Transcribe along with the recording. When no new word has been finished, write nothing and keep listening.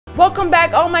Welcome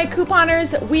back, all my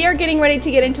couponers. We are getting ready to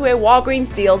get into a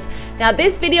Walgreens deals. Now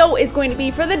this video is going to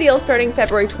be for the deal starting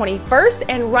February 21st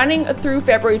and running through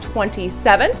February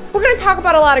 27th. We're going to talk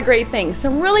about a lot of great things,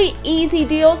 some really easy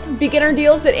deals, beginner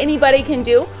deals that anybody can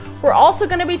do. We're also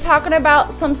going to be talking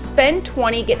about some spend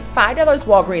 $20, get $5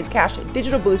 Walgreens cash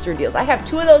digital booster deals. I have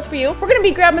two of those for you. We're going to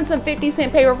be grabbing some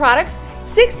 50-cent paper products,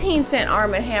 16-cent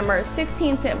Arm & Hammer,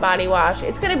 16-cent body wash.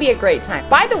 It's going to be a great time.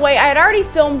 By the way, I had already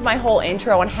filmed my whole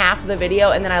intro and half of the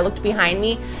video, and then I looked behind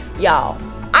me. Y'all,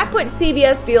 I put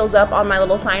CVS deals up on my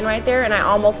little sign right there, and I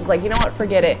almost was like, you know what,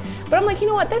 forget it. But I'm like, you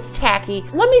know what, that's tacky.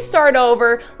 Let me start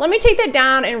over. Let me take that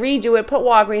down and redo it, put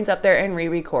Walgreens up there and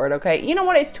re-record, okay? You know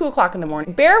what, it's 2 o'clock in the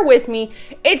morning. Bear with me,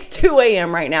 it's 2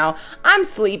 a.m. right now. I'm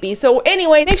sleepy. So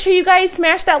anyway, make sure you guys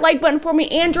smash that like button for me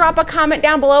and drop a comment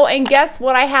down below. And guess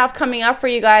what I have coming up for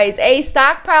you guys? A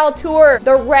stockpile tour.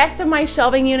 The rest of my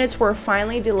shelving units were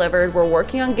finally delivered. We're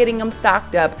working on getting them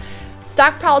stocked up.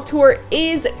 Stockpile tour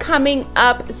is coming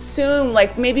up soon,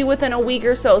 like maybe within a week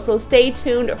or so, so stay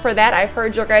tuned for that. I've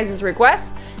heard your guys'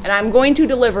 request and I'm going to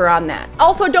deliver on that.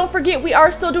 Also, don't forget, we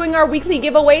are still doing our weekly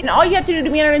giveaway, and all you have to do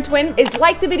to be entered to win is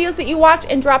like the videos that you watch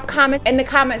and drop comment in the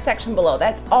comment section below.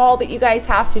 That's all that you guys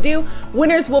have to do.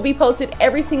 Winners will be posted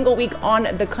every single week on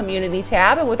the community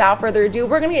tab, and without further ado,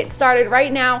 we're gonna get started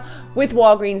right now with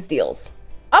Walgreens deals.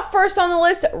 Up first on the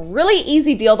list, really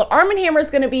easy deal. The Arm & Hammer is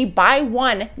going to be buy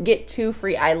one, get two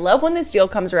free. I love when this deal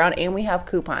comes around and we have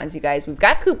coupons, you guys. We've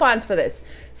got coupons for this.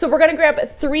 So we're going to grab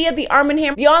 3 of the Arm &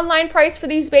 Hammer. The online price for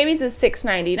these babies is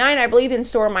 $6.99. I believe in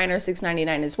store mine are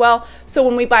 $6.99 as well. So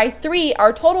when we buy 3,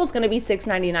 our total is going to be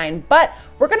 $6.99, but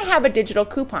we're going to have a digital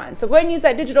coupon. So go ahead and use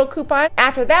that digital coupon.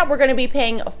 After that, we're going to be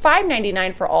paying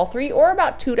 $5.99 for all 3, or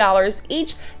about $2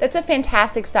 each. That's a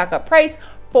fantastic stock up price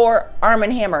for Arm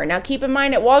 & Hammer. Now keep in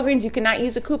mind, at Walgreens you cannot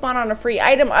use a coupon on a free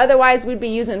item, otherwise we'd be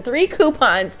using 3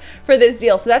 coupons for this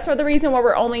deal. So that's for the reason why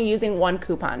we're only using 1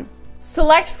 coupon.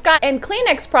 Select Scott and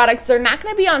Kleenex products, they're not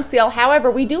going to be on sale.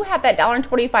 However, we do have that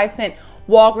 $1.25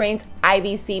 Walgreens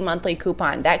IVC monthly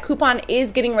coupon. That coupon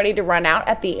is getting ready to run out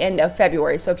at the end of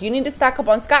February. So if you need to stock up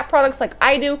on Scott products like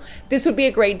I do, this would be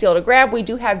a great deal to grab. We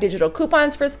do have digital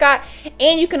coupons for Scott,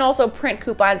 and you can also print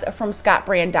coupons from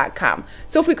scottbrand.com.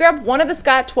 So if we grab one of the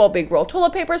Scott 12 big roll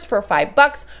toilet papers for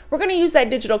 $5, we're going to use that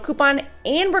digital coupon,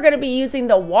 and we're going to be using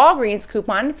the Walgreens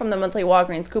coupon from the monthly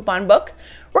Walgreens coupon book.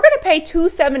 We're going to pay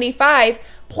 $2.75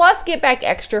 plus get back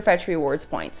extra Fetch Rewards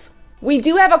points. We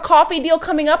do have a coffee deal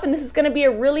coming up, and this is going to be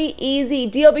a really easy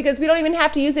deal because we don't even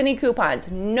have to use any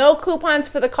coupons. No coupons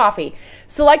for the coffee.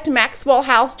 Select Maxwell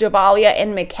House, Javalia,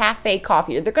 and McCafe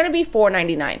coffee. They're going to be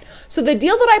 $4.99. So the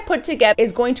deal that I put together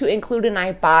is going to include an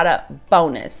Ibotta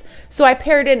bonus. So I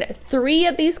paired in 3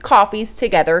 of these coffees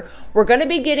together. We're going to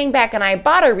be getting back an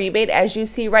Ibotta rebate, as you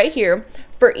see right here,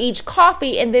 for each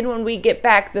coffee, and then when we get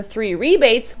back the 3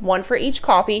 rebates, 1 for each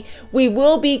coffee, we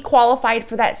will be qualified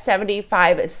for that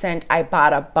 75-cent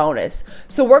Ibotta bonus.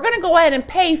 So we're going to go ahead and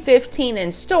pay $15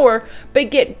 in store,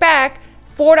 but get back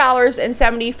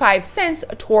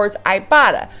 $4.75 towards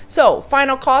Ibotta. So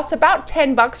final cost about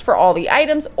 $10 for all the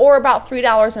items, or about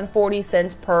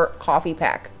 $3.40 per coffee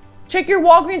pack. Check your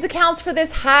Walgreens accounts for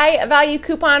this high value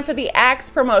coupon for the Axe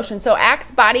promotion. So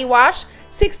Axe body wash,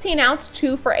 16 ounce,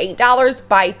 2 for $8.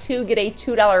 Buy 2, get a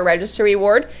 $2 register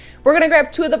reward. We're gonna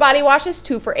grab 2 of the body washes,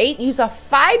 2 for $8. Use a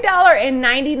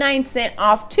 $5.99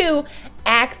 off 2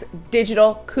 Axe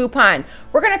digital coupon.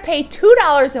 We're gonna pay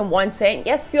 $2.01.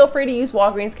 Yes, feel free to use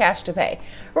Walgreens cash to pay.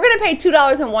 We're gonna pay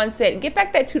 $2.01. Get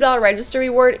back that $2 register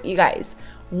reward, you guys.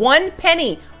 1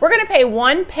 penny. We're gonna pay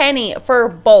 1 penny for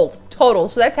both total.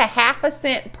 So that's a ½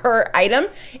 cent per item.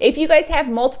 If you guys have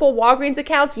multiple Walgreens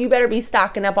accounts, you better be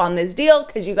stocking up on this deal,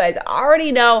 because you guys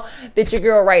already know that your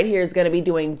girl right here is gonna be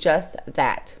doing just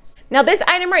that. Now this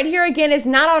item right here, again, is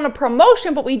not on a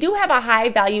promotion, but we do have a high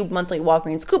value monthly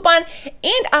Walgreens coupon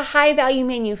and a high value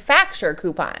manufacturer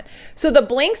coupon. So the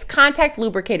Blinks Contact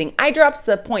Lubricating Eye Drops,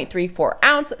 the 0.34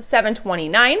 ounce,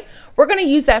 $7.29. We're gonna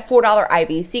use that $4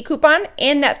 IVC coupon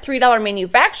and that $3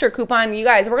 manufacturer coupon. You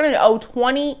guys, we're gonna owe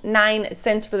 29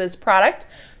 cents for this product.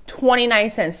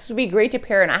 29 cents. This would be great to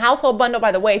pair in a household bundle.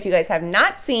 By the way, if you guys have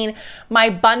not seen my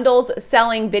bundles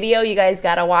selling video, you guys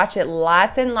got to watch it.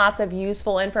 Lots and lots of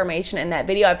useful information in that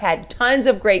video. I've had tons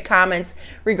of great comments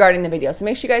regarding the video, so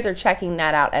make sure you guys are checking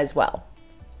that out as well.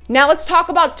 Now let's talk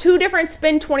about 2 different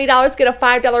spend $20, get a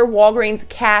 $5 Walgreens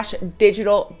cash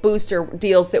digital booster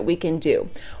deals that we can do.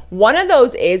 One of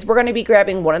those is we're going to be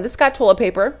grabbing 1 of the Scott toilet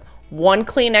paper, 1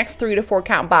 Kleenex 3 to 4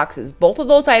 count boxes. Both of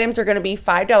those items are going to be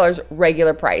 $5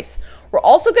 regular price. We're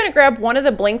also going to grab 1 of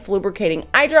the Blinks lubricating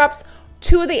eye drops,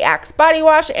 2 of the Axe body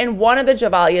wash, and 1 of the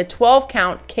Javalia 12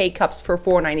 count K-cups for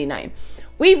 $4.99.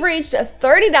 We've reached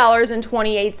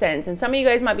 $30.28, and some of you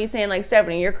guys might be saying like,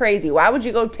 Stephanie, you're crazy. Why would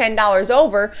you go $10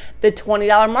 over the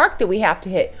 $20 mark that we have to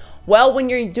hit? Well, when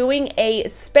you're doing a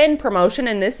spend promotion,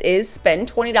 and this is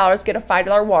spend $20, get a $5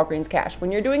 Walgreens cash.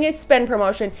 When you're doing a spend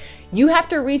promotion, you have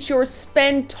to reach your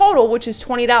spend total, which is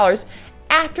 $20,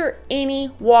 after any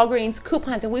Walgreens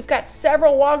coupons. And we've got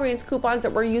several Walgreens coupons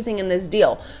that we're using in this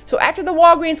deal. So after the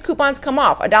Walgreens coupons come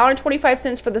off,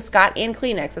 $1.25 for the Scott and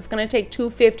Kleenex, that's gonna take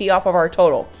 $2.50 off of our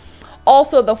total.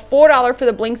 Also, the $4 for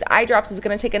the Blinks eye drops is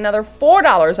going to take another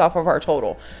 $4 off of our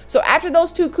total. So after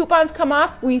those 2 coupons come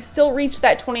off, we've still reached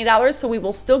that $20, so we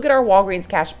will still get our Walgreens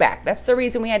cash back. That's the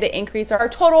reason we had to increase our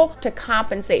total to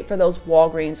compensate for those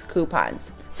Walgreens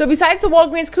coupons. So besides the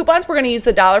Walgreens coupons, we're going to use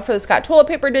the $1 for the Scott toilet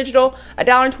paper digital,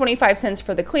 $1.25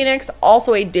 for the Kleenex,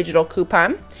 also a digital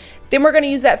coupon. Then we're going to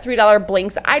use that $3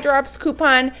 Blinks eye drops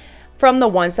coupon from the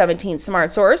 117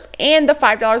 Smart Source, and the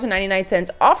 $5.99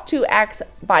 off 2 Axe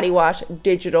body wash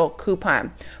digital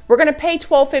coupon. We're going to pay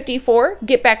 $12.54,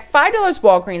 get back $5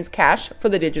 Walgreens cash for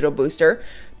the digital booster,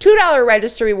 $2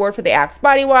 register reward for the Axe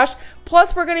body wash,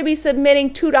 plus we're going to be submitting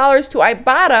 $2 to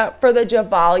Ibotta for the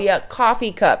Javalia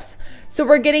coffee cups. So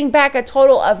we're getting back a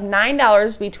total of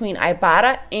 $9 between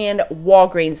Ibotta and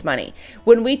Walgreens money.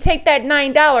 When we take that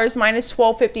 $9 minus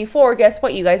 $12.54, guess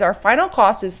what, you guys? Our final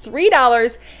cost is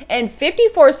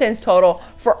 $3.54 total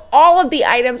for all of the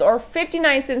items, or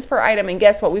 59 cents per item. And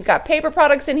guess what? We've got paper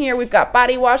products in here. We've got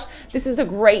body wash. This is a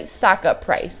great stock up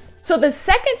price. So the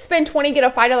second spend 20, get a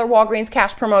 $5 Walgreens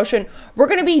cash promotion, we're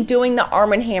going to be doing the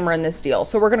Arm & Hammer in this deal.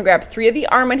 So we're going to grab 3 of the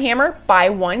Arm & Hammer, buy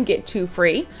 1, get 2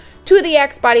 free. 2 of the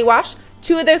Axe body wash,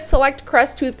 2 of the Select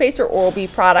Crest toothpaste or Oral-B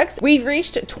products. We've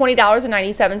reached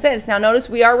 $20.97. Now notice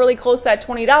we are really close to that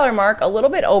 $20 mark, a little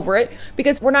bit over it,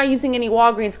 because we're not using any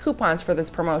Walgreens coupons for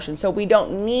this promotion. So we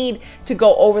don't need to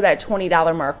go over that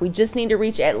 $20 mark. We just need to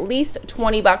reach at least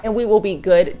 $20 and we will be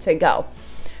good to go.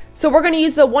 So we're going to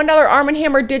use the $1 Arm &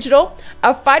 Hammer digital,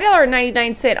 a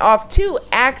 $5.99 off 2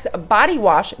 Axe body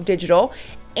wash digital,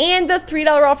 and the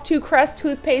 $3 off 2 Crest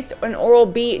toothpaste and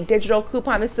Oral-B digital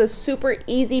coupon. This is a super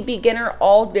easy beginner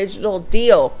all digital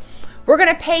deal. We're going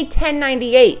to pay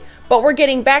 $10.98, but we're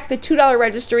getting back the $2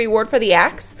 register reward for the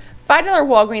Axe, $5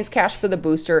 Walgreens cash for the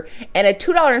booster, and a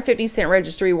 $2.50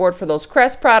 register reward for those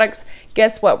Crest products.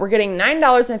 Guess what? We're getting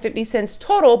 $9.50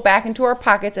 total back into our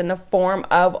pockets in the form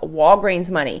of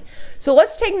Walgreens money. So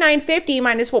let's take $9.50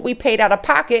 minus what we paid out of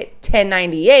pocket,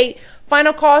 $10.98.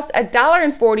 Final cost,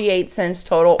 $1.48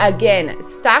 total. Again,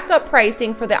 stock up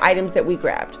pricing for the items that we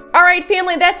grabbed. All right,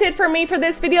 family, that's it for me for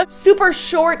this video. Super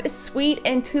short, sweet,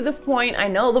 and to the point. I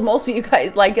know the most of you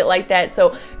guys like it like that,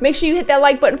 so make sure you hit that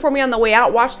like button for me on the way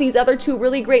out. Watch these other 2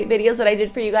 really great videos that I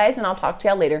did for you guys, and I'll talk to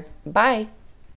y'all later. Bye.